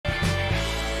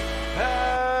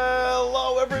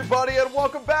everybody, and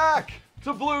welcome back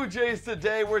to Blue Jays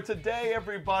Today, where today,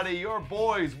 everybody, your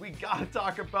boys, we got to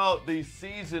talk about the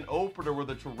season opener where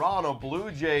the Toronto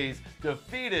Blue Jays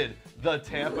defeated the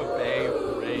Tampa Bay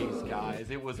Rays,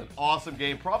 guys. It was an awesome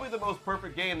game, probably the most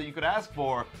perfect game that you could ask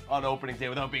for on opening day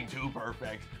without being too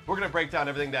perfect. We're going to break down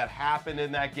everything that happened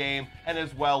in that game, and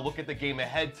as well, look at the game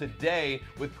ahead today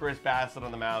with Chris Bassitt on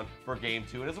the mound for Game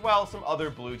 2, and as well, some other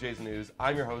Blue Jays news.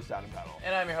 I'm your host, Adam Peddle.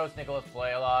 And I'm your host, Nicholas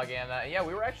Playalog, and yeah,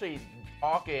 we were actually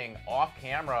talking off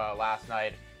camera last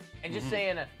night and just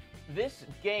saying this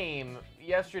game,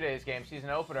 yesterday's game, season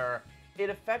opener,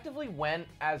 it effectively went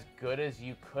as good as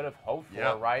you could have hoped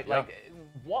for, right? Like,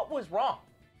 what was wrong?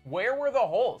 Where were the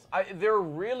holes? There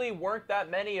really weren't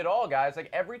that many at all, guys. Like,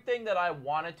 everything that I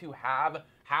wanted to have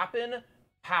happen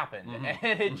happened.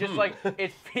 And it just, like,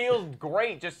 it feels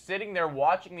great just sitting there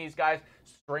watching these guys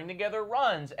string together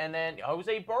runs, and then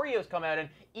Jose Berrios come out, and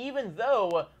even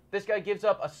though this guy gives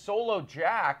up a solo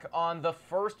jack on the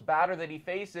first batter that he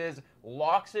faces,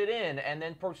 locks it in, and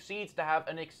then proceeds to have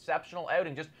an exceptional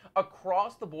outing. Just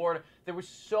across the board, there was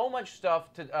so much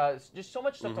stuff to, just so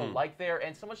much stuff to like there,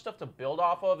 and so much stuff to build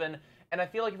off of. And I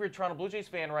feel like if you're a Toronto Blue Jays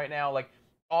fan right now, like,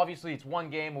 obviously it's one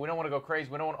game, we don't want to go crazy,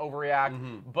 we don't want to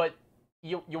overreact, but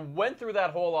you went through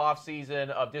that whole offseason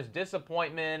of just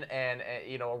disappointment and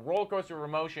you know, a roller coaster of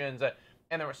emotions.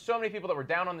 And there were so many people that were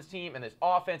down on this team and this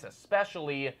offense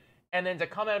especially. And then to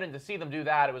come out and to see them do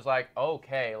that, it was like,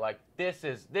 okay, like this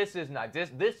is not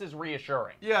this is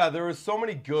reassuring. Yeah, there was so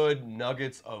many good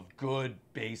nuggets of good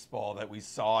baseball that we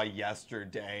saw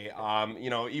yesterday. You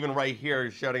know, even right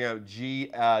here, shouting out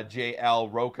JL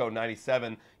Rocco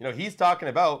 97. You know, he's talking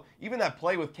about even that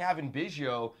play with Kevin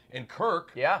Biggio and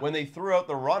Kirk when they threw out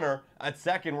the runner at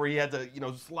second, where he had to, you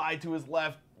know, slide to his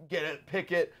left, get it,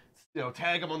 pick it, you know,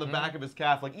 tag him on the back of his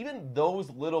calf. Like, even those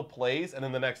little plays, and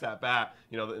then the next at bat,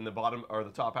 you know, in the bottom or the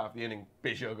top half of the inning,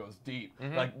 Biggio goes deep.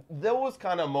 Like, those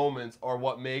kind of moments are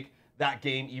what make that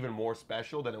game even more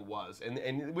special than it was.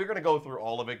 And we're going to go through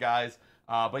all of it, guys.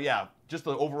 But yeah, just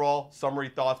the overall summary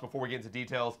thoughts before we get into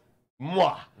details.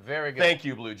 Mwah! Very good. Thank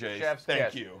you, Blue Jays. Chef's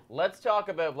Thank kiss. you. Let's talk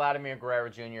about Vladimir Guerrero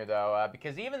Jr., though,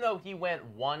 because even though he went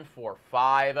 1 for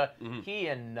 5, he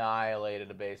annihilated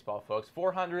a baseball, folks.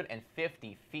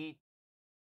 450 feet.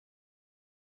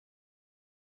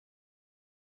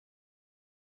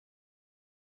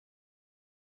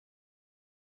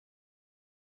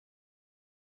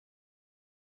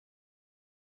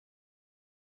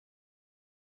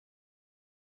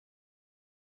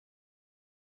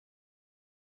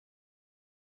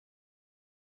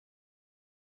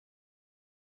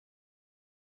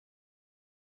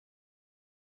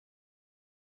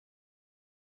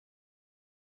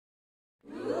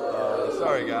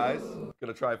 Sorry, guys.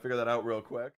 Gonna try and figure that out real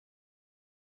quick.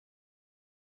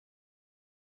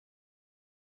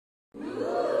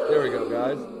 There we go,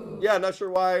 guys. Yeah, not sure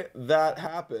why that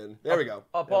happened. There we go.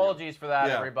 Apologies for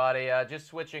that, everybody. Just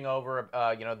switching over,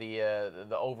 you know,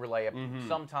 the overlay.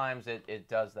 Sometimes it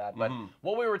does that. But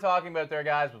what we were talking about there,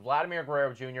 guys, was Vladimir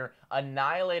Guerrero Jr.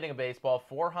 annihilating a baseball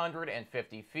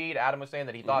 450 feet. Adam was saying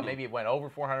that he thought maybe it went over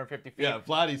 450 feet. Yeah,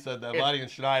 Vladdy said that. Vladdy and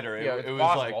Schneider. It was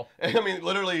possible. like, I mean,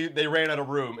 literally, they ran out of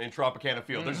room in Tropicana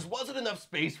Field. There just wasn't enough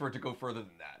space for it to go further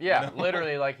than that. Yeah, you know?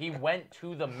 literally, like, he went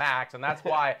to the max, and that's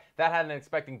why that had an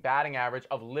expecting batting average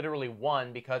of literally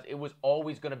 1, because it was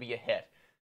always going to be a hit.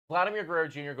 Vladimir Guerrero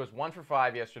Jr. goes 1 for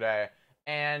 5 yesterday,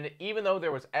 and even though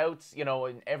there was outs, you know,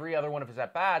 in every other one of his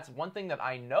at-bats, one thing that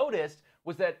I noticed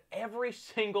was that every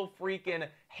single freaking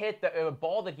hit, the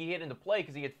ball that he hit into play,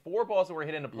 because he had 4 balls that were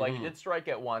hit into play, he did strike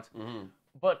out once,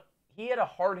 but he had a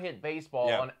hard-hit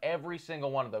baseball on every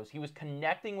single one of those. He was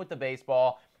connecting with the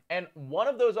baseball, and one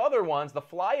of those other ones, the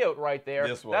flyout right there,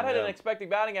 that had an expected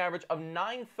batting average of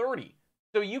 930.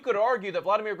 So you could argue that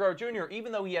Vladimir Guerrero Jr.,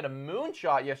 even though he had a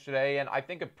moonshot yesterday and I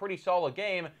think a pretty solid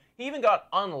game, he even got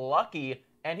unlucky,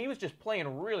 and he was just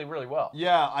playing really, really well.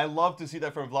 Yeah, I love to see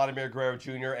that from Vladimir Guerrero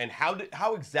Jr. And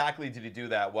how exactly did he do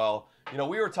that? Well, you know,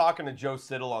 we were talking to Joe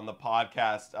Siddall on the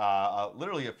podcast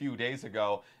literally a few days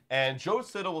ago, and Joe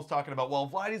Siddall was talking about,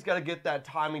 well, Vladdy's got to get that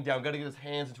timing down, got to get his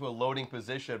hands into a loading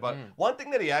position. But one thing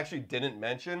that he actually didn't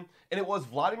mention, and it was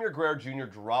Vladimir Guerrero Jr.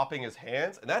 dropping his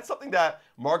hands, and that's something that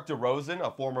Mark DeRozan,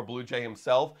 a former Blue Jay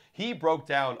himself, he broke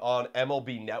down on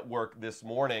MLB Network this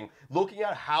morning, looking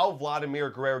at how Vladimir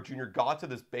Guerrero Jr. got to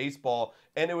this baseball,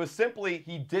 and it was simply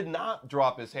he did not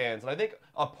drop his hands. And I think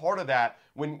a part of that,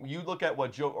 when you look at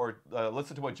what Joe, or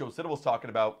listen to what Joe Siddall was talking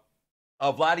about,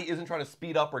 Vladdy isn't trying to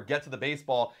speed up or get to the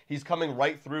baseball. He's coming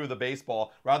right through the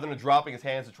baseball rather than dropping his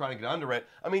hands and trying to get under it.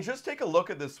 I mean, just take a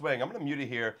look at this swing. I'm going to mute it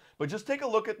here, but just take a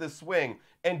look at this swing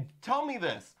and tell me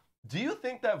this. Do you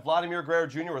think that Vladimir Guerrero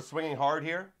Jr. was swinging hard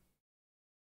here?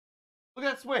 Look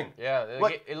at that swing. Yeah,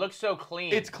 Like, it looks so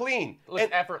clean. It's clean. It looks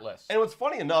effortless. And what's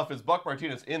funny enough is Buck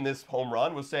Martinez in this home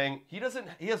run was saying he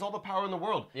has all the power in the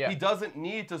world. Yeah. He doesn't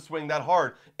need to swing that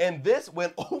hard. And this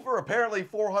went over apparently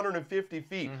 450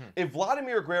 feet. If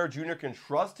Vladimir Guerrero Jr. can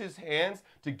trust his hands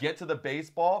to get to the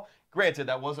baseball, granted,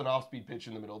 that was an off-speed pitch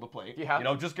in the middle of the plate. Yeah. You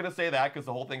know, just going to say that because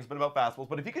the whole thing's been about fastballs.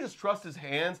 But if he can just trust his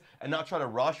hands and not try to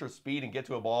rush or speed and get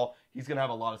to a ball, he's going to have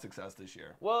a lot of success this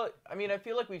year. Well, I mean, I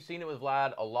feel like we've seen it with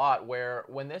Vlad a lot where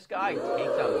when this guy takes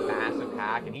a massive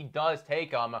hack, and he does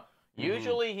take them,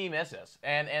 usually he misses.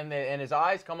 And his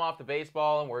eyes come off the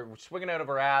baseball, and we're swinging out of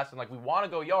our ass, and, like, we want to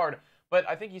go yard. But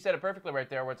I think you said it perfectly right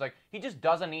there where it's like he just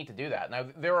doesn't need to do that. Now,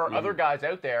 there are other guys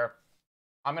out there.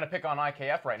 I'm going to pick on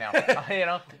IKF right now. You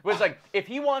know, it's like if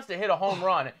he wants to hit a home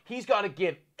run, he's got to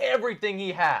give everything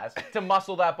he has to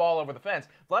muscle that ball over the fence.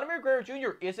 Vladimir Guerrero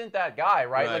Jr. isn't that guy,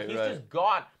 right? Like he's just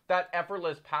got that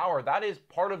effortless power. That is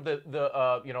part of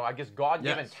the you know, I guess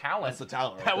God-given talent. That's the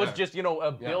talent right that was there. just, you know,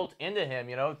 built into him.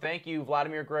 You know, thank you,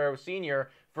 Vladimir Guerrero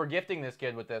Sr. for gifting this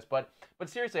kid with this. But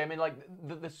seriously, I mean, like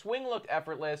the swing looked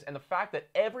effortless, and the fact that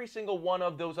every single one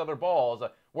of those other balls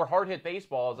were hard-hit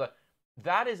baseballs.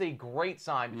 That is a great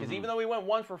sign because even though he went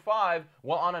 1 for 5,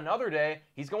 well, on another day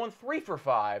he's going 3 for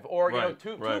 5 or you know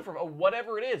 2 for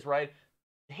whatever it is, right?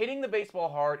 Hitting the baseball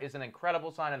hard is an incredible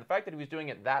sign, and the fact that he was doing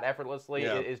it that effortlessly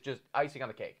is just icing on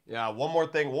the cake. Yeah, one more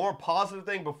positive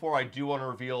thing before I do want to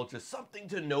reveal just something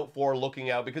to note for looking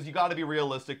out because you got to be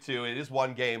realistic too. It is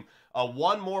one game.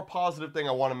 One more positive thing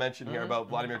I want to mention here about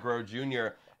Vladimir Guerrero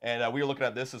Jr. And we were looking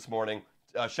at this morning.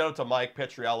 Shout out to Mike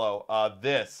Petriello.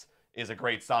 This is a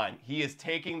great sign. He is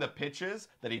taking the pitches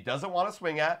that he doesn't want to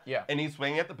swing at, and he's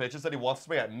swinging at the pitches that he wants to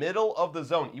swing at. Middle of the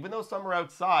zone. Even though some are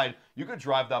outside, you could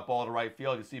drive that ball to right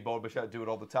field. You see Bo Bichette do it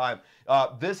all the time.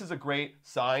 This is a great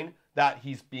sign that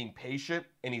he's being patient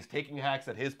and he's taking hacks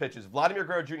at his pitches. Vladimir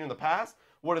Guerrero Jr. in the past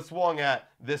would have swung at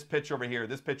this pitch over here,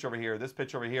 this pitch over here, this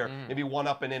pitch over here, maybe one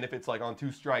up and in if it's like on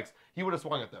 2 strikes. He would have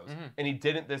swung at those, and he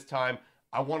didn't this time.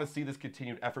 I want to see this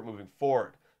continued effort moving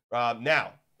forward.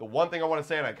 Now, the one thing I want to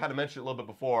say, and I kind of mentioned it a little bit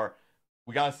before,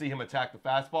 we got to see him attack the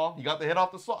fastball. He got the hit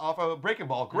off a breaking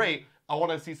ball. Great. I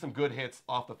want to see some good hits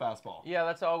off the fastball. Yeah,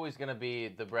 that's always going to be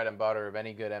the bread and butter of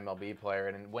any good MLB player.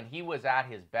 And when he was at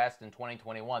his best in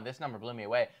 2021, this number blew me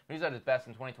away. When he was at his best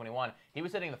in 2021, he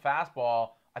was hitting the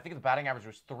fastball. I think the batting average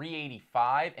was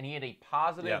 385, and he had a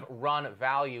positive run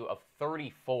value of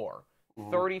 34.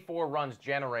 34 runs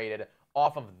generated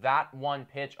off of that one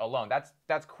pitch alone.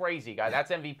 That's crazy, guys.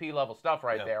 That's MVP level stuff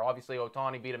right there. Obviously,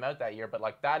 Ohtani beat him out that year, but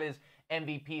like that is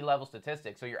MVP level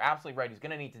statistics. So you're absolutely right. He's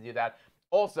going to need to do that.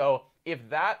 Also, if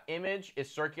that image is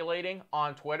circulating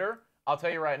on Twitter, I'll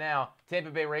tell you right now,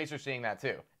 Tampa Bay Rays are seeing that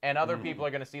too, and other people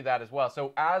are going to see that as well.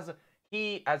 So as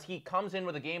he comes in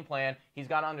with a game plan, he's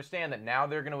got to understand that now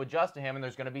they're going to adjust to him, and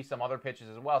there's going to be some other pitches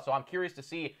as well. So I'm curious to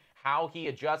see how he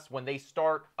adjusts when they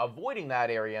start avoiding that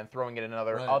area and throwing it in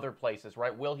other places,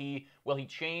 right? Will he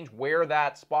change where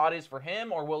that spot is for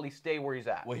him, or will he stay where he's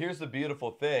at? Well, here's the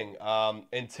beautiful thing.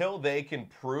 Until they can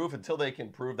prove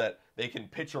that they can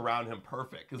pitch around him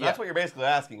perfect, because that's what you're basically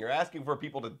asking. You're asking for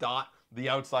people to dot the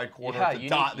outside corner, to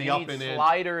dot the up and in.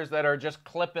 Sliders that are just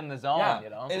clipping the zone,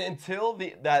 you know? And until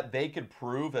that they could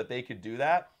prove that they could do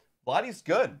that, Vladdy's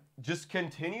good. Just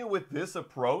continue with this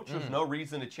approach. There's no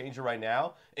reason to change it right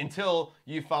now until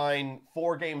you find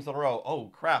 4 games in a row. Oh,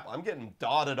 crap, I'm getting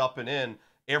dotted up and in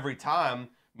every time.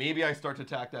 Maybe I start to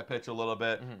attack that pitch a little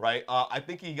bit, right? I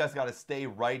think you guys got to stay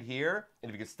right here.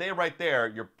 And if you can stay right there,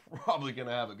 you're probably going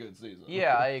to have a good season.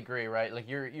 Yeah, I agree, right? Like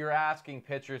you're asking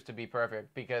pitchers to be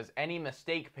perfect because any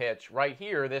mistake pitch right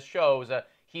here, this shows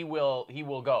he will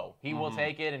go. He will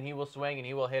take it and he will swing and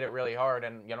he will hit it really hard.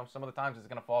 And, you know, some of the times it's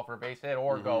going to fall for a base hit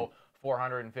or go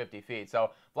 450 feet.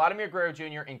 So Vladimir Guerrero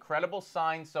Jr., incredible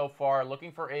sign so far.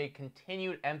 Looking for a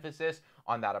continued emphasis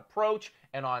on that approach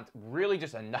and on really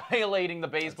just annihilating the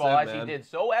baseball as he did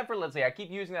so effortlessly. I keep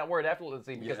using that word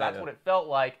effortlessly because that's what it felt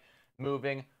like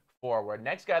moving forward.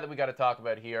 Next guy that we got to talk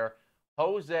about here,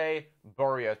 Jose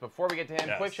Berrios. Before we get to him,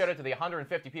 quick shout out to the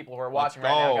 150 people who are watching right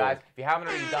now, guys. If you haven't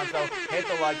already done so, hit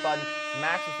the like button,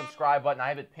 smash the subscribe button. I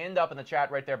have it pinned up in the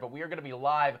chat right there, but we are going to be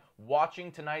live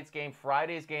watching tonight's game,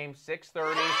 Friday's game,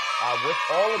 6:30, with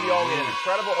all of y'all. We had an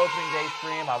incredible opening day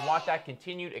stream. I want that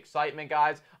continued excitement,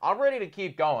 guys. I'm ready to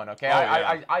keep going, okay?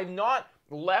 I've not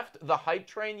left the hype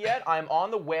train yet. I'm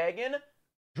on the wagon.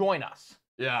 Join us.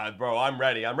 Yeah, bro, I'm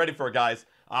ready. I'm ready for it, guys.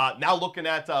 Now looking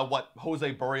at what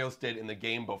Jose Berrios did in the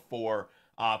game before.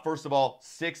 First of all,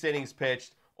 6 innings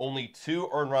pitched, only 2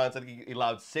 earned runs. I think he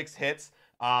allowed 6 hits.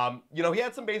 He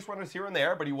had some base runners here and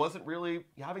there, but he wasn't really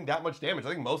having that much damage. I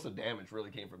think most of the damage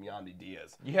really came from Yandy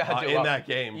Diaz in that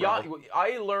game, bro.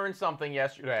 I learned something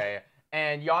yesterday.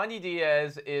 And Yandy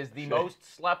Diaz is the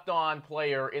most slept-on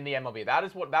player in the MLB.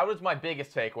 That was my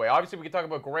biggest takeaway. Obviously, we can talk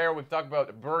about Guerrero, we can talk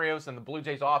about Berrios and the Blue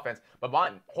Jays offense, but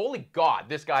holy God,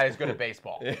 this guy is good at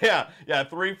baseball. Yeah,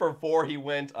 3 for 4. He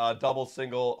went double,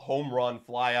 single, home run,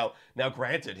 fly out. Now,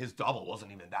 granted, his double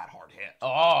wasn't even that hard hit.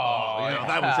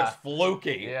 That was just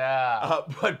fluky. Yeah.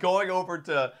 But going over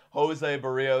to Jose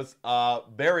Berrios,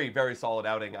 very, very solid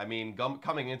outing. I mean,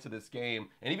 coming into this game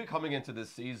and even coming into this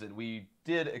season, we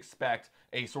did expect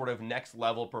a sort of next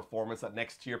level performance, that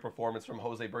next tier performance from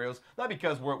Jose Berrios. Not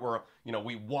because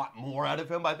we want more out of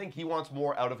him, but I think he wants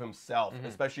more out of himself,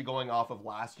 especially going off of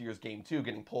last year's game 2,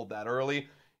 getting pulled that early.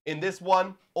 In this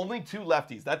one, only 2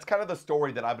 lefties. That's kind of the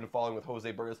story that I've been following with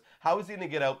Jose Berrios. How is he going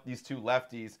to get out these 2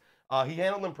 lefties? He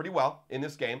handled them pretty well in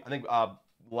this game. I think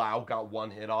Lau got 1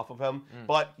 hit off of him,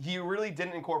 but he really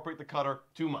didn't incorporate the cutter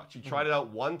too much. He tried it out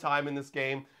 1 time in this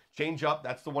game. Change up,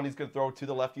 that's the one he's going to throw to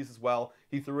the lefties as well.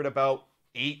 He threw it about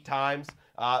 8 times.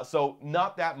 So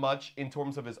not that much in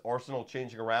terms of his arsenal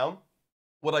changing around.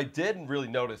 What I did really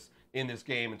notice in this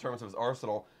game in terms of his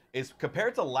arsenal is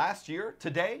compared to last year,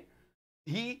 today,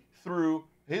 he threw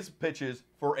his pitches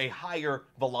for a higher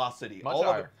velocity.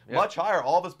 Much higher.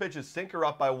 All of his pitches sinker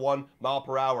up by 1 mile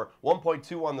per hour,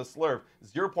 1.2 on the slurve,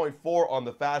 0.4 on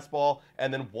the fastball,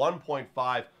 and then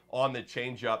 1.5 on the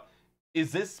changeup.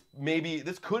 Is this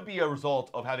this could be a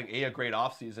result of having a great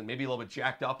offseason, maybe a little bit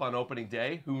jacked up on opening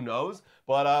day, who knows?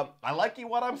 But I like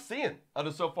what I'm seeing out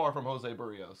of so far from Jose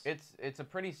Berrios. It's a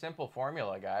pretty simple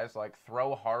formula, guys. Like,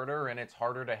 throw harder and it's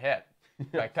harder to hit.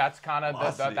 Like, that's kind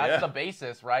of the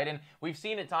basis, right? And we've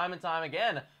seen it time and time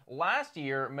again. Last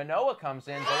year, Manoah comes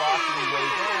in, velocity way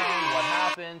down. What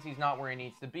happens? He's not where he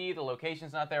needs to be. The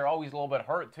location's not there. Always a little bit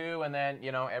hurt too, and then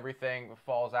everything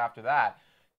falls after that.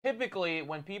 Typically,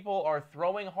 when people are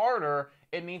throwing harder,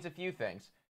 it means a few things.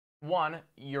 One,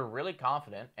 you're really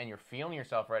confident and you're feeling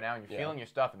yourself right now and you're feeling your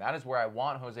stuff, and that is where I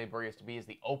want Jose Berrios to be, as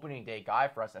the opening day guy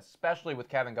for us, especially with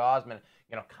Kevin Gausman,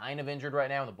 kind of injured right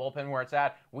now in the bullpen where it's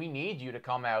at. We need you to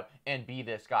come out and be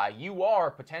this guy. You are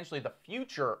potentially the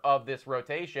future of this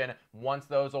rotation once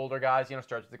those older guys,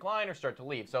 start to decline or start to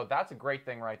leave. So that's a great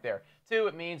thing right there. 2,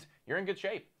 it means you're in good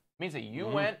shape. Means that you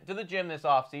went to the gym this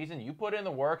offseason, you put in the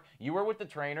work, you were with the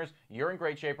trainers, you're in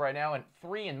great shape right now. And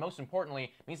 3, and most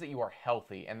importantly, means that you are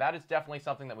healthy. And that is definitely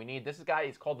something that we need. This guy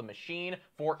is called the Machine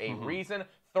for a reason.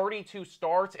 32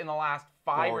 starts in the last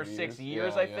 5 or 6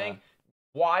 years, I think.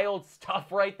 Wild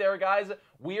stuff right there, guys.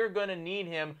 We are going to need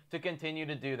him to continue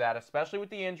to do that, especially with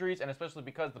the injuries and especially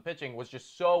because the pitching was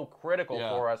just so critical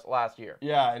for us last year.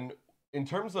 Yeah, and in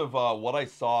terms of what I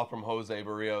saw from Jose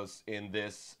Berrios in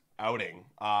this outing.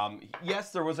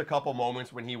 Yes, there was a couple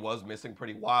moments when he was missing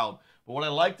pretty wild, but what I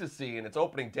like to see, and it's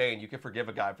opening day, and you can forgive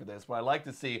a guy for this, what I like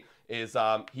to see is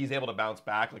he's able to bounce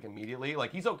back immediately. I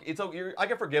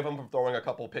can forgive him for throwing a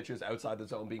couple pitches outside the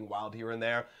zone, being wild here and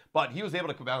there, but he was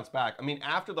able to bounce back. I mean,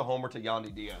 after the homer to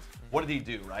Yandy Diaz, what did he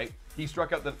do, right? He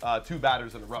struck out the 2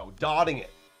 batters in a row, dotting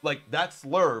it. That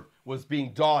slurve was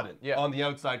being dotted on the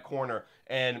outside corner.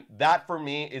 And that, for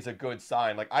me, is a good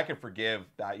sign. I could forgive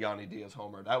that Yandy Diaz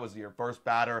homer. That was your first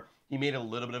batter. He made a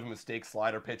little bit of a mistake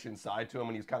slider pitch inside to him,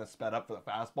 and he was kind of sped up for the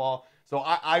fastball. So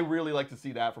I really like to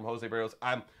see that from Jose Berrios.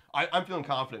 I'm feeling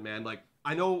confident, man.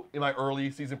 I know in my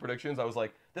early season predictions, I was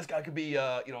like, this guy could be,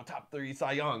 top 3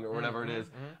 Cy Young or whatever it is.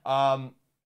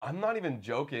 I'm not even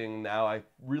joking now. I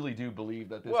really do believe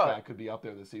that this guy could be up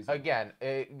there this season. Again,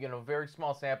 very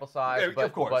small sample size, but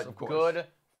of course.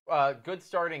 good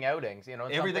starting outings.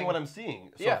 Everything what I'm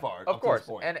seeing so far. Of course.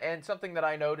 And something that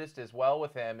I noticed as well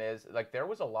with him is there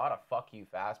was a lot of fuck you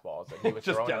fastballs that he was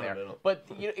throwing in there. But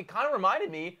it kind of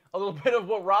reminded me a little bit of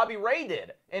what Robbie Ray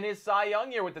did in his Cy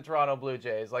Young year with the Toronto Blue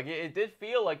Jays. It did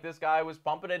feel like this guy was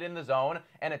pumping it in the zone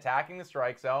and attacking the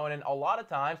strike zone. And a lot of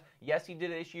times, yes, he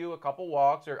did issue a couple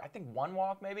walks, or I think 1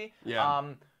 walk maybe.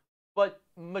 Yeah. But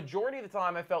majority of the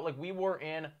time, I felt like we were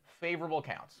in favorable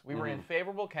counts. We were in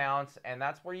favorable counts, and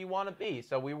that's where you want to be.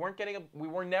 So we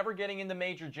were never getting into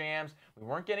major jams. We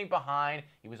weren't getting behind.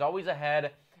 He was always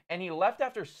ahead, and he left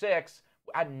after 6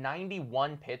 at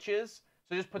 91 pitches.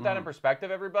 So just put that in perspective,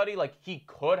 everybody. He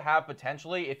could have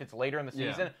potentially, if it's later in the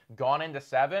season, gone into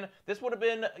 7. This would have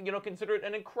been, considered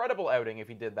an incredible outing if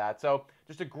he did that. So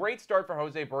just a great start for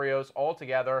Jose Berrios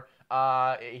altogether.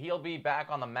 He'll be back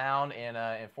on the mound in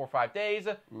 4 or 5 days.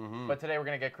 But today we're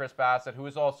going to get Chris Bassett, who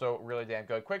is also really damn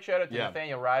good. Quick shout out to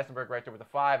Nathaniel Reisenberg right there with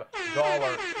the $5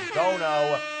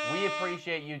 dono. We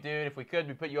appreciate you, dude. If we could,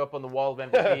 we put you up on the wall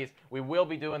of MVPs. We will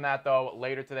be doing that, though,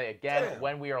 later today again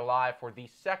when we are live for the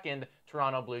second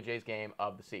Toronto Blue Jays game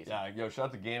of the season. Yeah, shout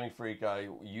out to Gaming Freak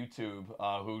YouTube,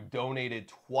 who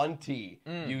donated 20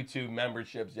 YouTube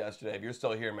memberships yesterday. If you're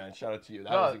still here, man, shout out to you.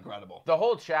 That was incredible. The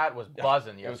whole chat was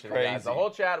buzzing yesterday, it was crazy. guys. The whole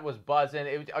chat was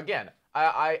buzzing. Again,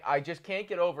 I just can't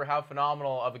get over how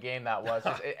phenomenal of a game that was.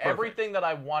 Everything that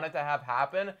I wanted to have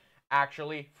happen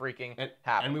actually freaking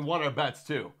happened. And we won our bets,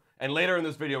 too. And later in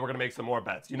this video, we're going to make some more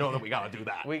bets. You know that we got to do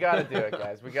that. We got to do it,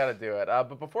 guys. We got to do it.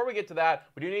 But before we get to that,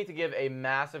 we do need to give a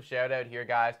massive shout-out here,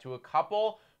 guys, to a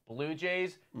couple Blue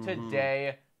Jays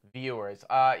Today viewers.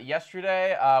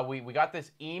 Yesterday, we got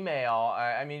this email.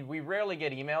 I mean, we rarely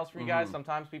get emails from you guys.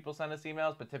 Sometimes people send us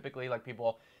emails, but typically, like,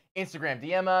 people Instagram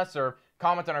DM us or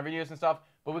comment on our videos and stuff.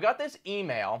 But we got this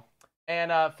email,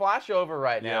 and flash over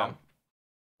right now.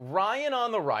 Ryan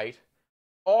on the right,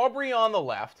 Aubrey on the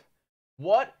left.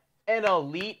 What an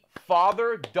elite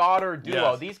father-daughter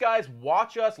duo. Yes. These guys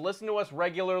watch us, listen to us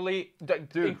regularly.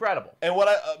 Dude, incredible. And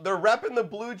they're repping the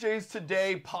Blue Jays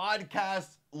Today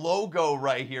podcast logo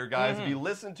right here, guys. If you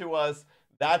listen to us,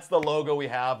 that's the logo we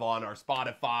have on our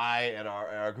Spotify and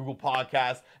our Google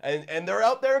Podcasts. And they're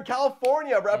out there in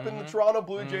California repping the Toronto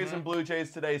Blue Jays and Blue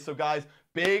Jays Today. So, guys,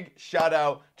 big shout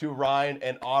out to Ryan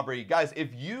and Aubrey. Guys, if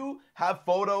you have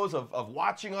photos of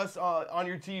watching us on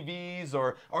your TVs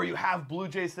or you have Blue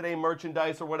Jays Today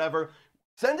merchandise or whatever,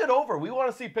 send it over. We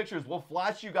want to see pictures. We'll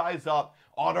flash you guys up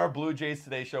on our Blue Jays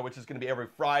Today show, which is going to be every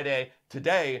Friday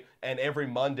today and every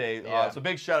Monday. So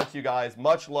big shout out to you guys.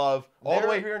 Much love all the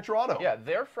way here in Toronto. Yeah,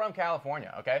 they're from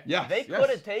California, okay? Yeah. They could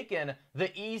have taken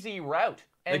the easy route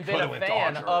and been a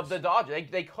fan of the Dodgers.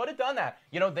 They could have done that.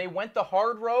 You know, they went the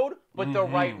hard road, but the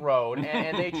right road,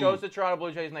 and they chose the Toronto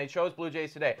Blue Jays, and they chose Blue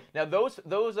Jays Today. Now, those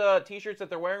T-shirts that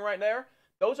they're wearing right there,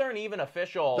 those aren't even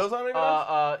official. Those aren't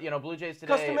even Blue Jays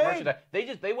Today merchandise.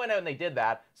 They went out and they did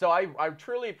that. So I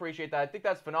truly appreciate that. I think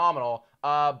that's phenomenal.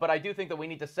 But I do think that we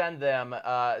need to send them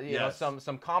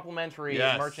some complimentary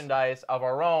merchandise of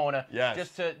our own,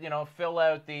 just to fill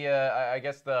out the I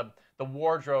guess the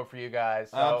wardrobe for you guys.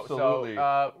 So, Absolutely.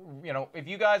 So if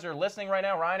you guys are listening right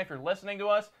now, Ryan, if you're listening to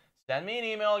us, send me an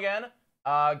email again.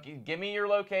 Give me your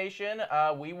location.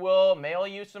 We will mail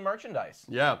you some merchandise.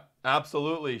 Yeah,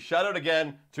 absolutely. Shout out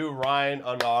again to Ryan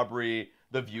and Aubrey,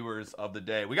 the viewers of the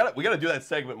day. We got to do that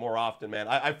segment more often, man.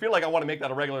 I feel like I want to make that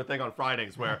a regular thing on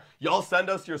Fridays where y'all send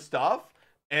us your stuff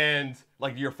and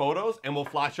like your photos, and we'll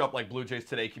flash up like Blue Jays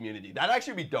Today community. That'd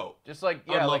actually be dope. Just like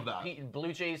I would love that.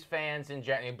 Blue Jays fans in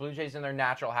general, Blue Jays in their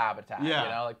natural habitat.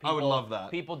 Yeah, like people, I would love that.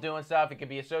 People doing stuff. It can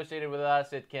be associated with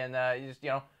us. It can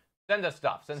send us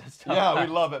stuff. Send us stuff. Yeah,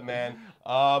 we love it, man.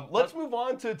 Let's move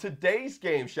on to today's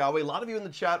game, shall we? A lot of you in the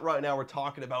chat right now are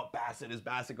talking about Bassett. Is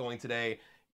Bassett going today?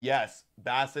 Yes,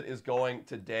 Bassett is going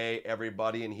today,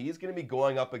 everybody, and he's going to be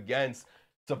going up against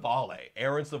Savale.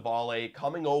 Aaron Savale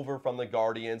coming over from the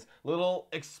Guardians. Little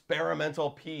experimental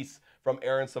piece from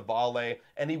Aaron Savale,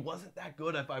 and he wasn't that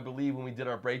good, if I believe, when we did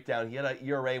our breakdown. He had an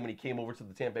ERA when he came over to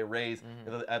the Tampa Bay Rays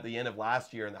at the end of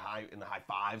last year in the high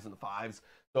fives and the fives.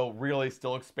 So really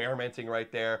still experimenting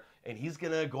right there. And he's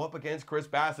going to go up against Chris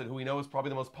Bassett, who we know is probably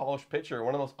the most polished pitcher,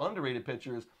 one of the most underrated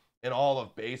pitchers in all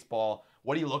of baseball.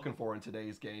 What are you looking for in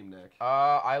today's game, Nick?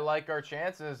 I like our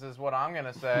chances is what I'm going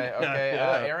to say. Okay,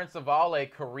 Aaron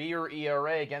Savale, career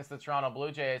ERA against the Toronto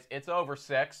Blue Jays. It's over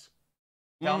 6.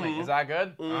 Tell me, is that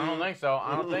good? I don't think so.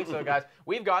 I don't think so, guys.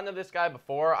 We've gotten to this guy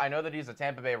before. I know that he's a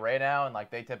Tampa Bay Ray now, and like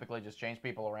they typically just change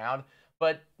people around.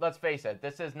 But let's face it,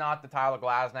 this is not the Tyler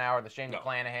Glasnow or the Shane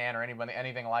McClanahan or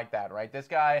anything like that, right? This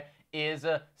guy is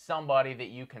somebody that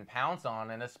you can pounce on,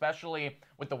 and especially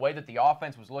with the way that the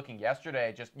offense was looking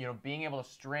yesterday, just being able to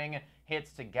string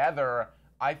hits together,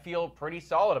 I feel pretty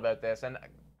solid about this. And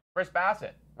Chris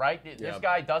Bassett, right? This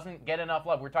guy doesn't get enough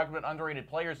love. We're talking about underrated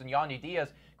players and Yandy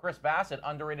Diaz. Chris Bassett,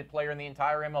 underrated player in the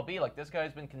entire MLB. Like, this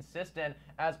guy's been consistent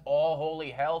as all holy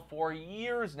hell for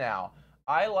years now.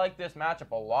 I like this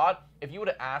matchup a lot. If you would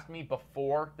have asked me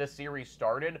before the series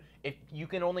started, if you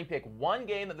can only pick one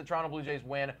game that the Toronto Blue Jays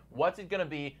win, what's it going to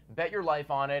be? Bet your life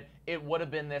on it. It would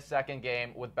have been this second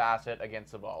game with Bassett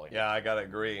against Savale. Yeah, I got to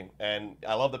agree. And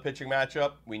I love the pitching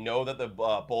matchup. We know that the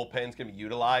bullpen's going to be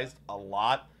utilized a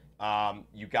lot.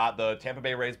 You got the Tampa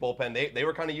Bay Rays bullpen. They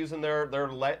were kind of using their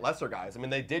lesser guys. I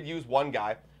mean, they did use one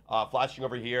guy Flashing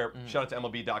over here, shout out to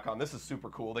MLB.com. This is super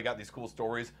cool. They got these cool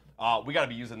stories. We got to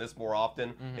be using this more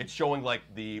often. It's showing like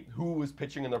who is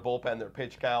pitching in their bullpen, their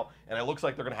pitch count, and it looks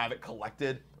like they're going to have it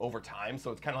collected over time.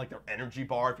 So it's kind of like their energy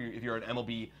bar. If you're an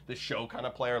MLB The Show kind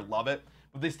of player, love it.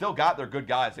 But they still got their good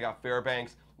guys. They got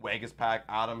Fairbanks, Wagaspack,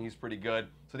 Adam. He's pretty good.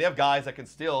 So they have guys that can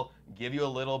still give you a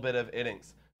little bit of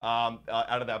innings out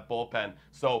of that bullpen.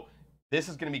 So this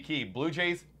is going to be key. Blue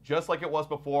Jays, just like it was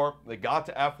before, they got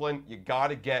to Eflin. You got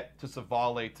to get to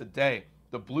Savale today.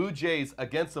 The Blue Jays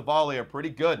against Savale are pretty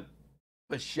good.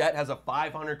 Bichette has a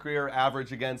 500 career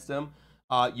average against him.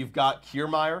 You've got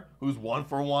Kiermaier, who's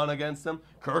 1-for-1 against him.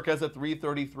 Kirk has a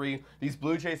 333. These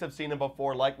Blue Jays have seen him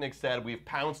before. Like Nick said, we've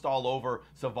pounced all over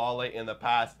Savale in the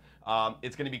past.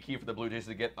 It's going to be key for the Blue Jays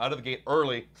to get out of the gate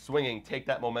early, swinging, take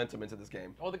that momentum into this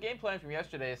game. Well, the game plan from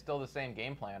yesterday is still the same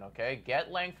game plan, okay? Get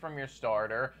length from your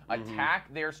starter,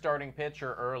 attack their starting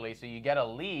pitcher early so you get a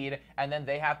lead, and then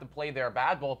they have to play their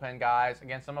bad bullpen guys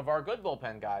against some of our good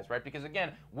bullpen guys, right? Because,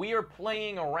 again, we are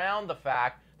playing around the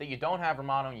fact that you don't have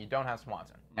Romano and you don't have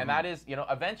Swanson. And that is,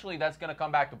 eventually that's going to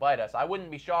come back to bite us. I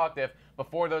wouldn't be shocked if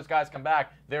before those guys come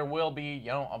back, there will be,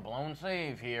 a blown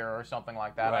save here or something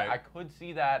like that. Right. I could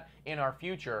see that in our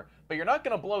future. But you're not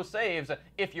going to blow saves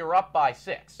if you're up by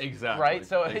 6. Exactly. Right?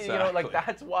 So, exactly.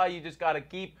 that's why you just got to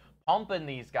keep pumping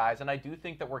these guys, and I do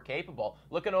think that we're capable.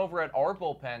 Looking over at our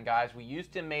bullpen, guys, we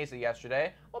used Tim Mesa yesterday.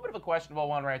 A little bit of a questionable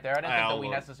one right there. I didn't think that we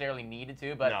necessarily needed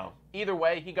to, but either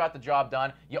way, he got the job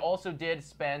done. You also did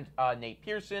spend Nate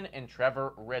Pearson and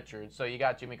Trevor Richards. So you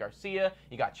got Jimmy Garcia,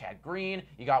 you got Chad Green,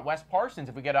 you got Wes Parsons.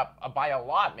 If we get up by a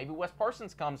lot, maybe Wes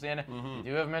Parsons comes in. You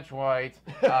do have Mitch White.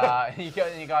 You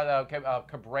got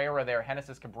Cabrera there,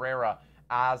 Genesis Cabrera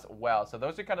as well. So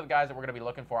those are kind of the guys that we're going to be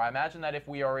looking for. I imagine that if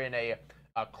we are in a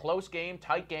close game,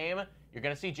 tight game, you're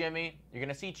going to see Jimmy, you're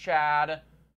going to see Chad.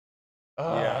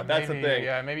 Yeah, that's the thing.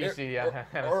 Yeah, maybe you see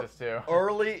Genesis too.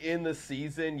 Early in the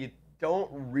season, you don't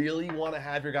really want to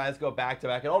have your guys go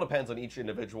back-to-back. It all depends on each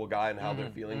individual guy and how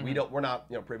they're feeling. We're not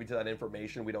privy to that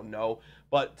information. We don't know.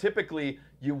 But typically,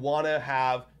 you want to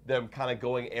have them kind of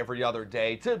going every other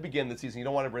day to begin the season. You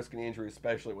don't want to risk an injury,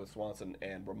 especially with Swanson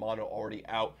and Romano already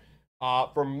out.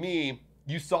 For me,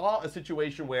 you saw a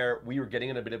situation where we were getting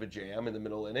in a bit of a jam in the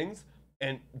middle innings,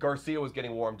 and Garcia was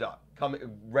getting warmed up,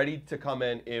 ready to come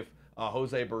in if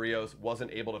Jose Berrios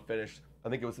wasn't able to finish. I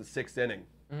think it was the 6th inning.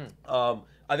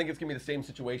 I think it's going to be the same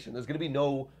situation. There's going to be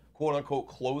no quote-unquote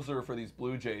closer for these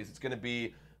Blue Jays. It's going to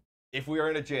be, if we are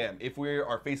in a jam, if we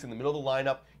are facing the middle of the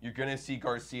lineup, you're going to see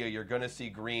Garcia, you're going to see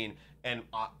Green, and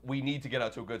we need to get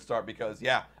out to a good start because,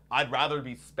 I'd rather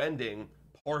be spending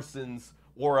Parsons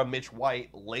or a Mitch White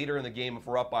later in the game if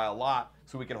we're up by a lot,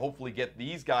 so we can hopefully get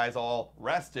these guys all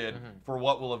rested for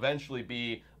what will eventually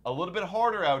be a little bit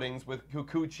harder outings with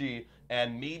Kikuchi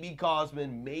and maybe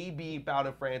Cosman, maybe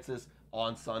Bowden Francis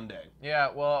on Sunday. Yeah,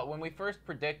 well, when we first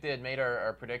made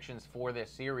our predictions for this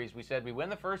series, we said we win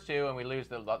the first 2 and we lose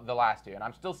the last 2. And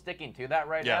I'm still sticking to that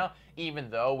right now, even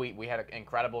though we had an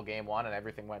incredible game 1 and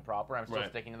everything went proper. I'm still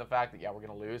sticking to the fact that, we're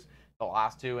going to lose the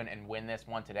last 2 and win this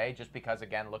one today, just because,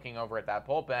 again, looking over at that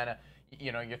bullpen,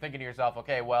 you're thinking to yourself,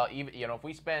 okay, well, even if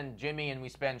we spend Jimmy and we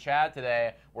spend Chad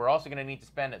today, we're also going to need to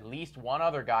spend at least one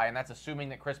other guy, and that's assuming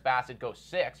that Chris Bassett goes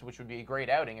 6, which would be a great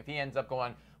outing. If he ends up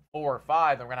going 4 or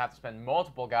 5, then we're going to have to spend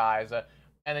multiple guys.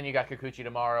 And then you got Kikuchi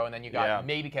tomorrow, and then you got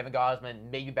maybe Kevin Gausman,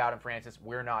 maybe Bowden Francis.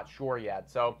 We're not sure yet.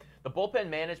 So the bullpen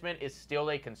management is still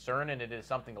a concern, and it is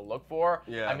something to look for.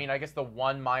 Yeah. I mean, I guess the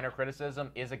one minor criticism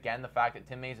is, again, the fact that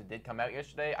Tim Mesa did come out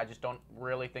yesterday. I just don't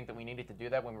really think that we needed to do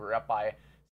that when we were up by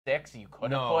 6. You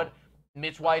could have put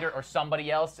Mitch White or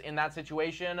somebody else in that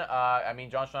situation. I mean,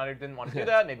 John Schneider didn't want to do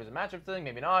that. Maybe it was a matchup thing,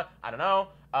 maybe not. I don't know.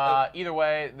 Either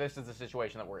way, this is the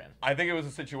situation that we're in. I think it was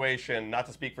a situation, not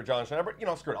to speak for John Schneider,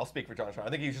 but, screw it, I'll speak for John Schneider. I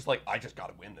think he's just like, I just got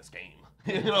to win this game.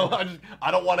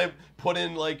 I don't want to put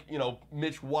in,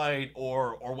 Mitch White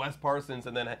or Wes Parsons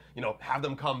and then, have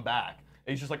them come back.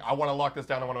 He's just like, I want to lock this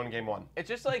down. I want to win game 1. It's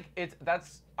just like,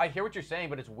 I hear what you're saying,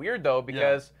 but it's weird, though,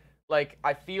 because...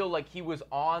 I feel like he was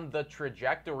on the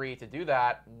trajectory to do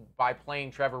that by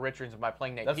playing Trevor Richards and by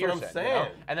playing Nate Pearson. That's what I'm saying.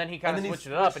 And then he kind of switched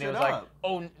it up, and he was like,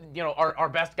 oh, our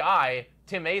best guy,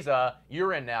 Tim Mesa,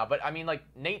 you're in now. But, I mean,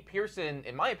 Nate Pearson,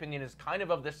 in my opinion, is kind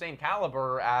of the same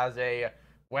caliber as a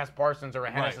Wes Parsons or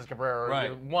a Genesis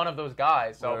Cabrera, or one of those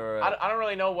guys. So I don't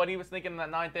really know what he was thinking in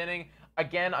that 9th inning.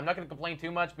 Again, I'm not going to complain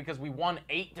too much because we won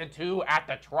 8-2 at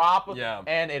the Trop,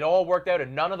 and it all worked out,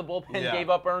 and none of the bullpen gave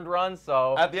up earned runs.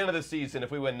 So at the end of the season, if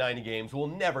we win 90 games, we'll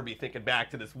never be thinking back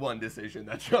to this one decision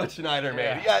that John Schneider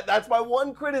made. Yeah, that's my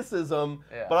one criticism.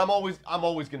 But I'm always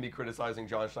going to be criticizing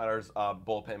John Schneider's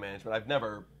bullpen management. I've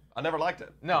never I never liked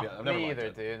it. No, I've never me liked either,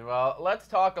 it. dude. Well, let's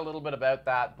talk a little bit about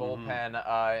that bullpen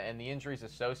and the injuries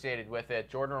associated with it.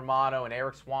 Jordan Romano and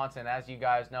Eric Swanson, as you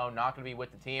guys know, not going to be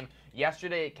with the team.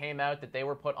 Yesterday, it came out that they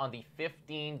were put on the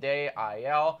 15-day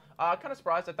IL. Kind of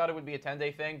surprised. I thought it would be a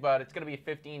 10-day thing, but it's going to be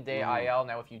a 15-day IL.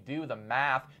 Now, if you do the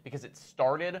math, because it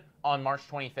started on March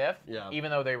 25th,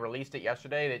 even though they released it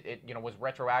yesterday, it was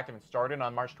retroactive and started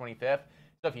on March 25th.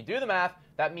 So if you do the math,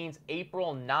 that means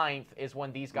April 9th is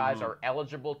when these guys are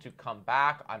eligible to come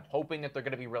back. I'm hoping that they're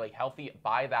going to be really healthy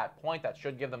by that point. That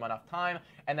should give them enough time.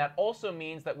 And that also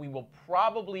means that we will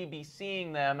probably be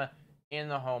seeing them in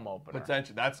the home opener.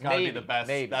 Potentially. That's got to be the best.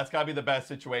 That's got to be the best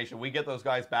situation. We get those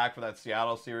guys back for that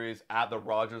Seattle series at the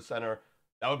Rogers Center.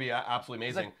 That would be absolutely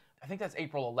amazing. I think that's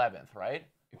April 11th, right?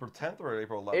 April 10th or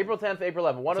April 11th? April 10th, April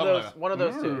 11th. One of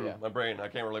those two, yeah. My brain, I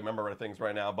can't really remember things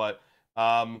right now, but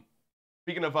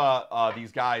speaking of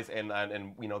these guys and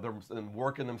they're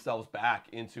working themselves back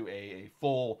into a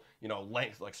full,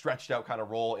 length, like stretched out kind of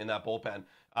role in that bullpen,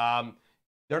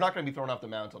 they're not going to be thrown off the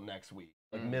mound until next week,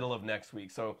 like middle of next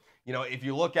week. So, if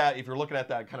you're looking at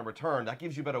that kind of return, that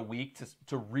gives you about a week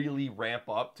to really ramp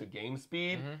up to game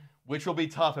speed, which will be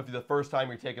tough if the first time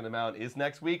you're taking the mound is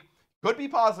next week. Could be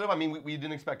positive. I mean, we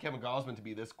didn't expect Kevin Gausman to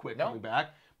be this quick coming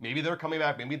back. Maybe they're coming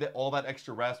back. Maybe all that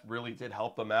extra rest really did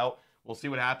help them out. We'll see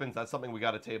what happens. That's something we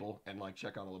got to table and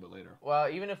check on a little bit later. Well,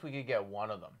 even if we could get one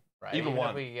of them, right? Even one.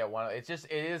 If we could get one, it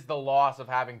is the loss of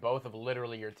having both of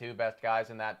literally your two best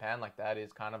guys in that pen. Like, that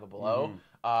is kind of a blow.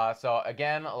 So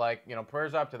again,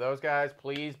 prayers up to those guys.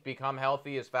 Please become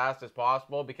healthy as fast as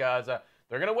possible, because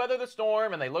they're gonna weather the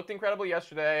storm, and they looked incredible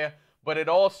yesterday. But it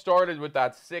all started with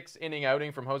that 6-inning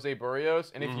outing from Jose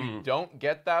Berrios, and if you don't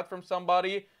get that from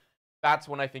somebody, that's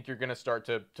when I think you're going to start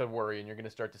to worry, and you're going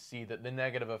to start to see the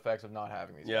negative effects of not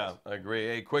having these guys. I agree.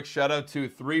 Hey, quick shout-out to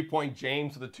 3-Point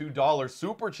James with the $2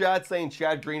 super chat saying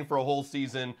Chad Green for a whole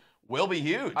season will be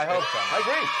huge. I hope so. I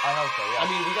agree. I hope so, yeah. I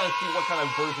mean, we got to see what kind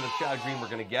of version of Chad Green we're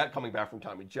going to get coming back from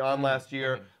Tommy John last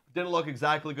year. Didn't look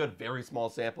exactly good. Very small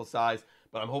sample size.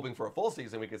 But I'm hoping for a full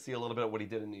season we could see a little bit of what he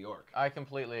did in New York. I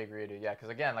completely agree, dude. Yeah, because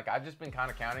again, I've just been kind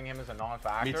of counting him as a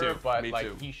non-factor. Me too. But Me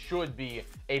too. He should be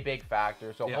a big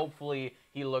factor. So hopefully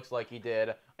he looks like he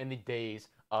did in the days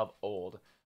of old.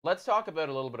 Let's talk about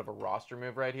a little bit of a roster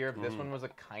move right here. This one was a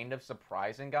kind of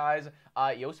surprising, guys.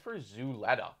 Josfer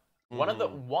Zuleta,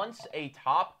 once a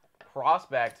top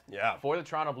prospect for the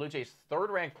Toronto Blue Jays,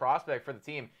 third-ranked prospect for the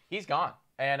team. He's gone.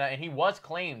 And he was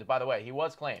claimed, by the way. He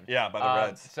was claimed. Yeah, by the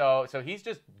Reds. So he's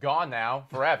just gone now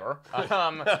forever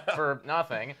for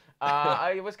nothing.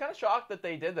 I was kind of shocked that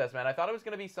they did this, man. I thought it was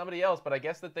going to be somebody else, but I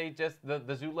guess that they just the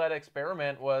Zuleta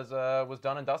experiment was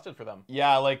done and dusted for them.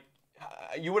 Yeah,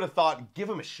 you would have thought, give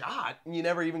him a shot. You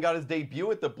never even got his debut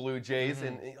at the Blue Jays,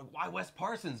 and why Wes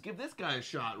Parsons? Give this guy a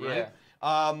shot, right?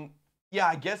 Yeah,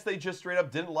 I guess they just straight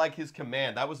up didn't like his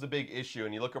command. That was the big issue.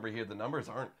 And you look over here, the numbers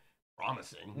aren't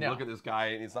promising. You look at this guy,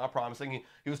 and he's not promising.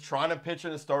 He was trying to pitch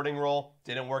in a starting role,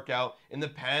 didn't work out. In the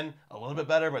pen, a little bit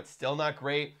better, but still not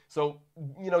great. So,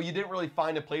 you didn't really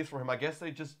find a place for him. I guess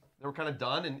they were kind of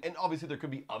done. And obviously there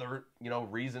could be other,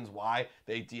 reasons why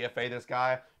they DFA this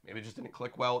guy. Maybe it just didn't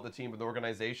click well with the team, with the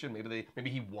organization. Maybe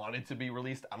he wanted to be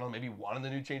released. I don't know. Maybe he wanted the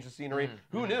new change of scenery.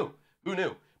 Who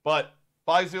knew? But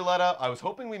by Zuleta, I was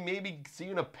hoping we maybe see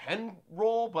you in a pen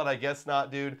role, but I guess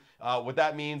not, dude. What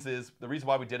that means is, the reason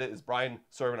why we did it is Brian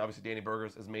Servant, obviously Danny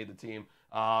Burgers, has made the team.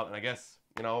 And I guess,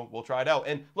 we'll try it out.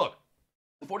 And look,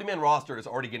 the 40-man roster is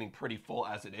already getting pretty full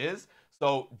as it is.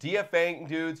 So DFAing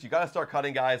dudes, you got to start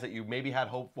cutting guys that you maybe had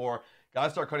hope for. Got to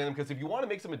start cutting them, because if you want to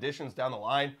make some additions down the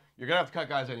line, you're going to have to cut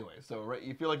guys anyway. So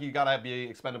you feel like you got to be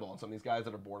expendable on some of these guys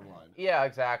that are borderline. Yeah,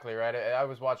 exactly, right? I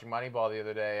was watching Moneyball the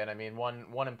other day, and I mean,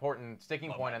 one important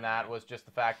sticking point in that was just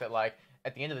the fact that,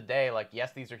 at the end of the day,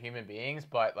 yes, these are human beings,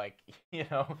 but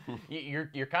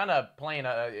you're kind of playing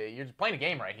you're just playing a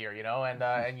game right here,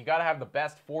 and you got to have the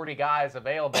best 40 guys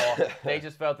available. They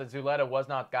just felt that Zuleta was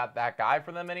not that guy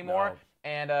for them anymore. No.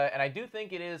 And I do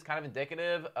think it is kind of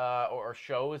indicative or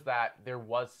shows that there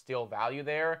was still value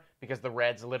there, because the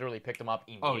Reds literally picked him up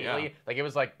immediately. Oh, yeah. It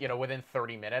was within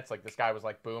 30 minutes, this guy was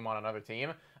boom on another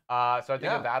team. So I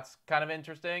think that's kind of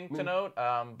interesting to note.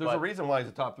 There's a reason why he's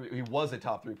a top 3. He was a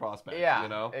top 3 prospect.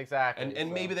 Yeah, exactly.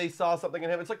 And maybe they saw something in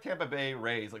him. It's like Tampa Bay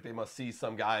Rays. They must see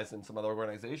some guys in some other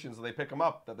organizations, and they pick him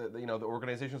up that the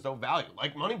organizations don't value,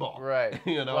 like Moneyball. Right.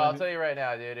 Well, I'll tell you right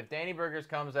now, dude. If Danny Burgers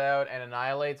comes out and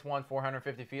annihilates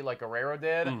 450 feet like Guerrero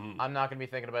did, I'm not going to be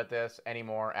thinking about this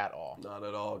anymore at all. Not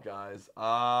at all, guys.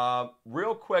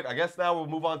 Real quick, I guess now we'll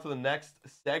move on to the next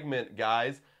segment,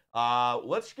 guys.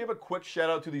 Let's give a quick shout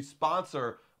out to the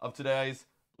sponsor of today's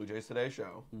Blue Jays Today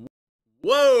show.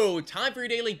 Whoa! Time for your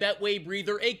daily Betway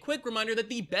breather. A quick reminder that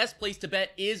the best place to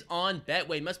bet is on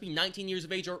Betway. Must be 19 years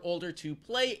of age or older to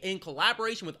play. In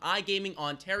collaboration with iGaming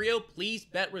Ontario, please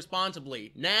bet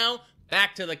responsibly. Now,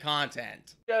 back to the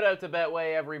content. Shout out to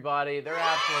Betway, everybody. They're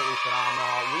absolutely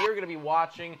phenomenal. We are going to be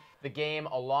watching the game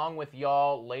along with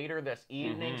y'all later this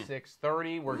evening,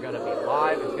 6:30. We're going to be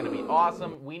live. It's going to be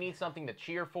awesome. We need something to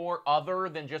cheer for other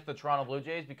than just the Toronto Blue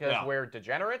Jays because we're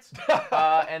degenerates.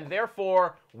 And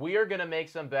therefore, we are going to make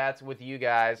some bets with you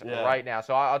guys right now.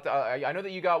 So I know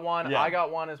that you got one. I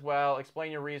got one as well.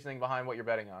 Explain your reasoning behind what you're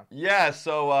betting on. Yeah,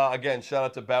 so again, shout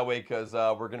out to Betway because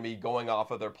we're going to be going off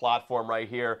of their platform right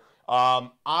here. I'm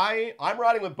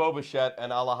riding with Bo Bichette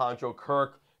and Alejandro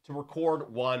Kirk to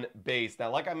record one base. Now,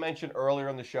 like I mentioned earlier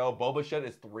in the show, Bo Bichette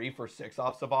is 3 for 6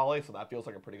 off Savale, so that feels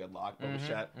like a pretty good lock. Bo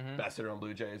Bichette, best hitter on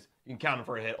Blue Jays. You can count him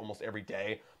for a hit almost every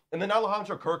day. And then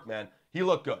Alejandro Kirk, man, he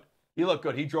looked good. He looked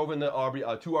good. He drove in the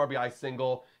 2 RBI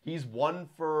single. He's 1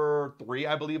 for 3,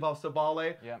 I believe, off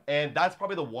Savale. And that's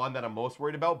probably the one that I'm most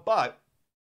worried about. But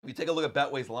if you take a look at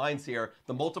Betway's lines here,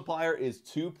 the multiplier is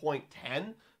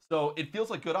 2.10. So it feels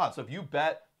like good odds. So if you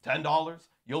bet $10,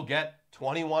 you'll get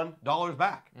 $21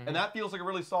 back. And that feels like a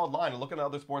really solid line. And looking at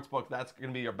other sports books, that's going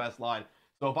to be your best line.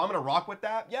 So if I'm going to rock with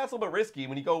that, yeah, it's a little bit risky.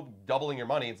 When you go doubling your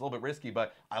money, it's a little bit risky.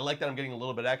 But I like that I'm getting a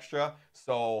little bit extra.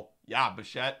 So, yeah,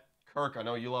 Bichette, Kirk, I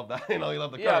know you love that. I know you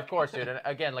love the Kirk. Yeah, of course, dude. And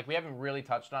again, like we haven't really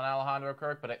touched on Alejandro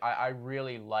Kirk, but I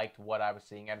really liked what I was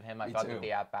seeing out of him. I thought that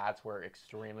the at-bats were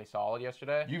extremely solid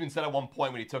yesterday. You even said at one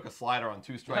point when he took a slider on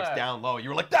 2 strikes down low, you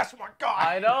were like, that's my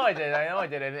guy. I know I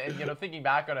did. And you know, thinking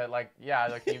back on it, like, yeah,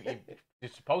 like you're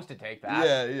supposed to take that.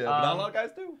 Yeah. But not a lot of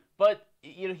guys do. But,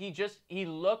 you know, he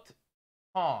looked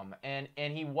calm and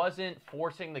he wasn't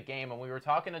forcing the game. And we were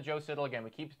talking to Joe Siddle again. We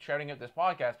keep shouting out this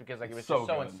podcast because like it was just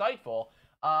so insightful.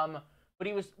 But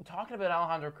he was talking about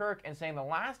Alejandro Kirk and saying the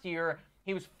last year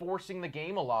he was forcing the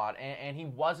game a lot and he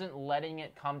wasn't letting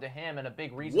it come to him. And a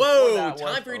big reason for that was...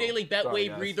 Time for your daily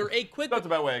Betway breather. A quick... That's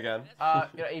Betway again.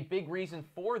 You know, a big reason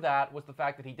for that was the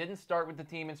fact that he didn't start with the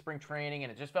team in spring training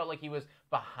and it just felt like he was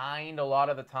behind a lot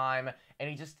of the time.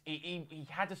 And he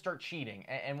had to start cheating.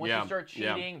 And once you start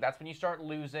cheating, that's when you start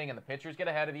losing and the pitchers get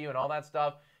ahead of you and all that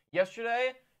stuff.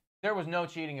 Yesterday... there was no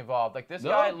cheating involved. Like, this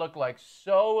guy looked like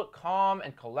so calm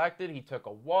and collected. He took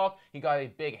a walk. He got a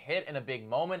big hit in a big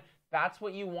moment. That's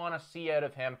what you want to see out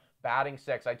of him batting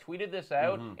 6. I tweeted this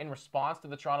out in response to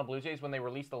the Toronto Blue Jays when they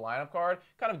released the lineup card.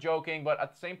 Kind of joking, but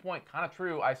at the same point, kind of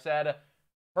true. I said,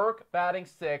 Kirk batting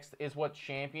 6th is what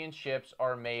championships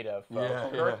are made of,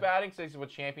 folks. Kirk batting 6th is what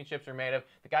championships are made of.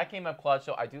 The guy came up clutch,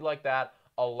 so I do like that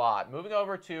a lot. Moving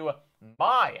over to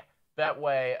my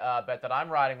Betway bet that I'm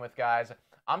riding with, guys.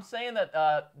 I'm saying that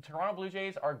Toronto Blue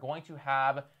Jays are going to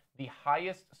have the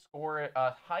highest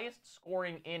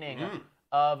scoring inning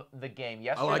of the game.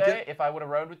 Yesterday, if I would have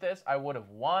rode with this, I would have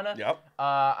won.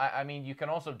 I mean, you can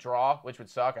also draw, which would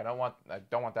suck. I don't want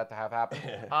that to have happen.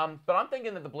 But I'm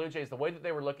thinking that the Blue Jays, the way that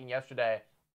they were looking yesterday,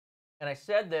 and I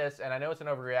said this, and I know it's an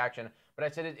overreaction, but I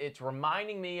said it's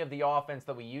reminding me of the offense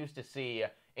that we used to see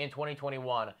in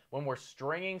 2021 when we're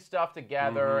stringing stuff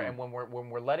together and when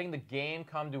we're letting the game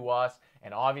come to us.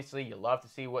 And obviously, you love to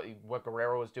see what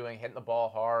Guerrero was doing, hitting the ball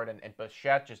hard, and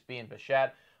Bichette just being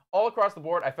Bichette. All across the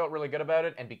board, I felt really good about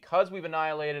it. And because we've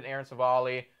annihilated Aaron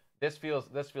Savali, this feels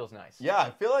nice. Yeah,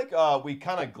 I feel like we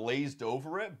kind of glazed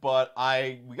over it, but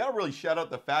we got to really shout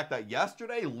out the fact that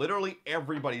yesterday, literally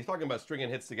everybody, he's talking about stringing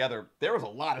hits together. There was a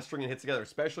lot of stringing hits together,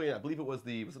 especially, I believe it was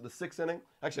the 6th inning?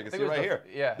 Actually, I can see it right here.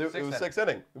 Yeah, it was 6th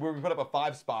inning, where we put up a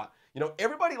 5 spot. You know,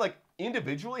 everybody, like,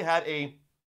 individually had a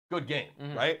good game,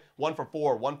 right? 1 for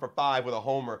 4, 1 for 5 with a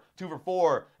homer, 2 for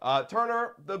 4.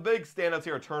 Turner, the big standouts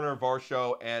here are Turner,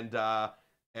 Varsho, and Ty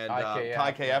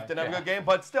KF didn't have a good game,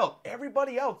 but still,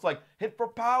 everybody else, like, hit for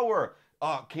power,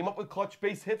 came up with clutch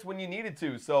base hits when you needed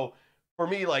to. So, for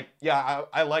me, like, yeah,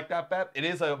 I like that bet. It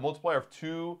is a multiplier of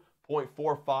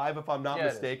 2.45, if I'm not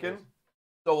mistaken.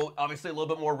 So, obviously, a little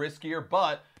bit more riskier,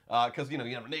 but, because, you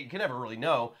can never really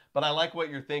know. But I like what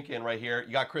you're thinking right here.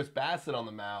 You got Chris Bassett on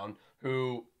the mound,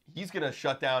 who he's going to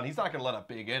shut down. He's not going to let up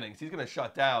big innings. He's going to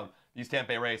shut down these Tampa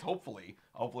Bay Rays, hopefully.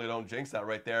 Hopefully don't jinx that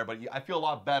right there. But I feel a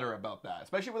lot better about that,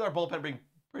 especially with our bullpen being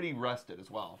pretty rested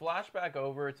as well. Flashback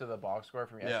over to the box score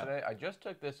from yesterday. I just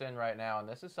took this in right now, and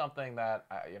this is something that,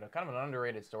 kind of an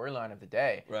underrated storyline of the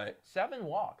day. Right. 7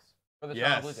 walks for the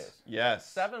Toronto Blue Jays.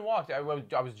 Yes. 7 walks. I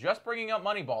was just bringing up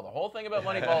Moneyball. The whole thing about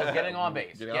Moneyball is getting on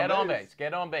base.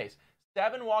 Get on base.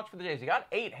 7 walks for the Jays. You got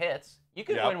 8 hits. You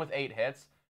could win with 8 hits,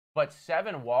 but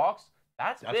 7 walks.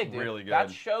 That's big, dude. Really good.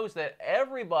 That shows that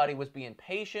everybody was being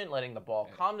patient, letting the ball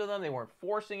come to them. They weren't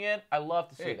forcing it. I love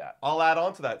to see that. I'll add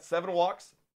on to that. 7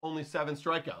 walks, only 7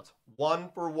 strikeouts.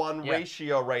 1-for-1 Yeah.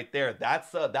 ratio right there.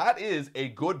 That is a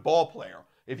good ball player.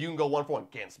 If you can go 1-for-1,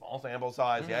 again, small sample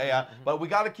size, but we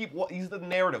got to keep these are the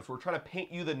narratives. We're trying to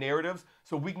paint you the narratives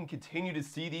so we can continue to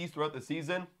see these throughout the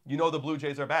season. You know the Blue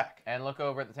Jays are back. And look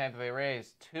over at the Tampa Bay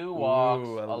Rays. 2 walks,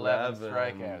 11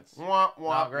 strikeouts.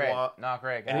 Not great. Not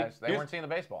great, guys. They weren't seeing the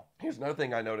baseball. Here's another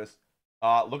thing I noticed.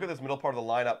 Look at this middle part of the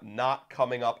lineup not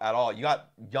coming up at all. You got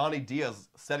Yanni Diaz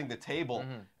setting the table,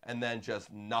 and then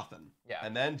just nothing. Yeah.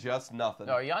 And then just nothing.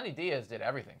 No, Yanni Diaz did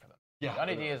everything for them. Yeah.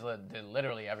 Yanni Diaz did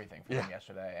literally everything for them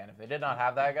yesterday. And if they did not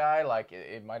have that guy, like,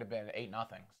 it might have been 8-0.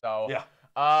 So,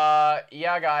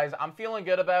 yeah, guys, I'm feeling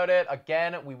good about it.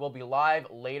 Again, we will be live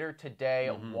later today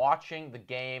watching the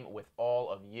game with all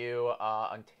of you.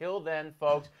 Until then,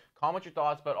 folks, comment your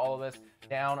thoughts about all of this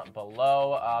down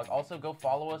below. Also, go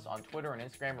follow us on Twitter and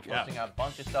Instagram. We're posting a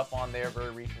bunch of stuff on there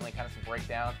very recently, kind of some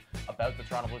breakdowns about the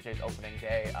Toronto Blue Jays opening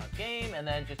day game, and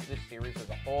then just this series as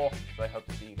a whole. So I hope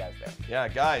to see you guys there. Yeah,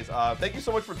 guys, thank you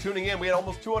so much for tuning in. We had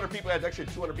almost 200 people. We had actually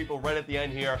 200 people right at the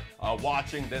end here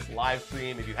watching this live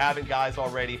stream. If you haven't, guys,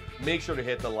 already, make sure to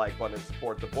hit the like button and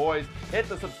support the boys. Hit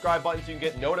the subscribe button so you can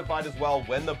get notified as well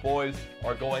when the boys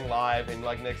are going live. And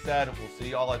like Nick said, we'll see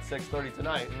you all at 6:30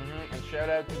 tonight. And shout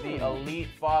out to the elite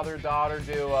father-daughter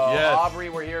duo. Yes. Aubrey,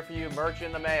 we're here for you. Merch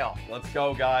in the mail. Let's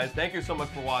go, guys. Thank you so much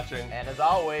for watching. And as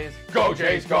always, Go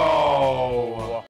Jays, go!